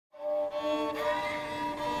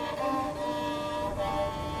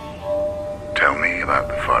me about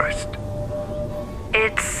the forest?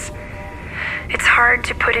 It's hard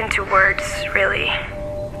to put into words, really.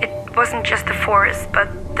 It wasn't just the forest,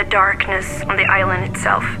 but the darkness on the island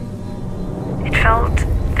itself. It felt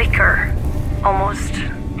thicker, almost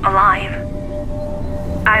alive.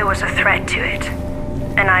 I was a threat to it,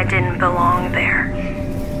 and I didn't belong there.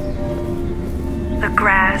 The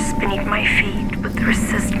grass beneath my feet would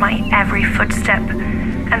resist my every footstep,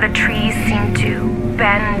 and the trees seemed to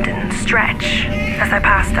bend and stretch as I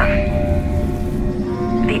passed them.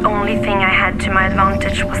 The only thing I had to my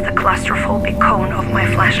advantage was the claustrophobic cone of my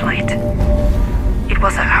flashlight. It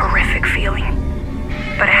was a horrific feeling,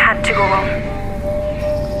 but I had to go on.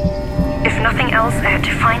 If nothing else, I had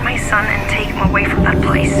to find my son and take him away from that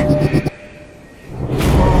place.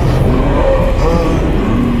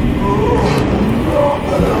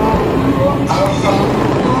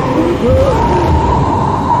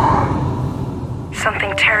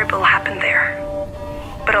 Something terrible happened there,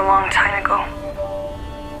 but a long time ago.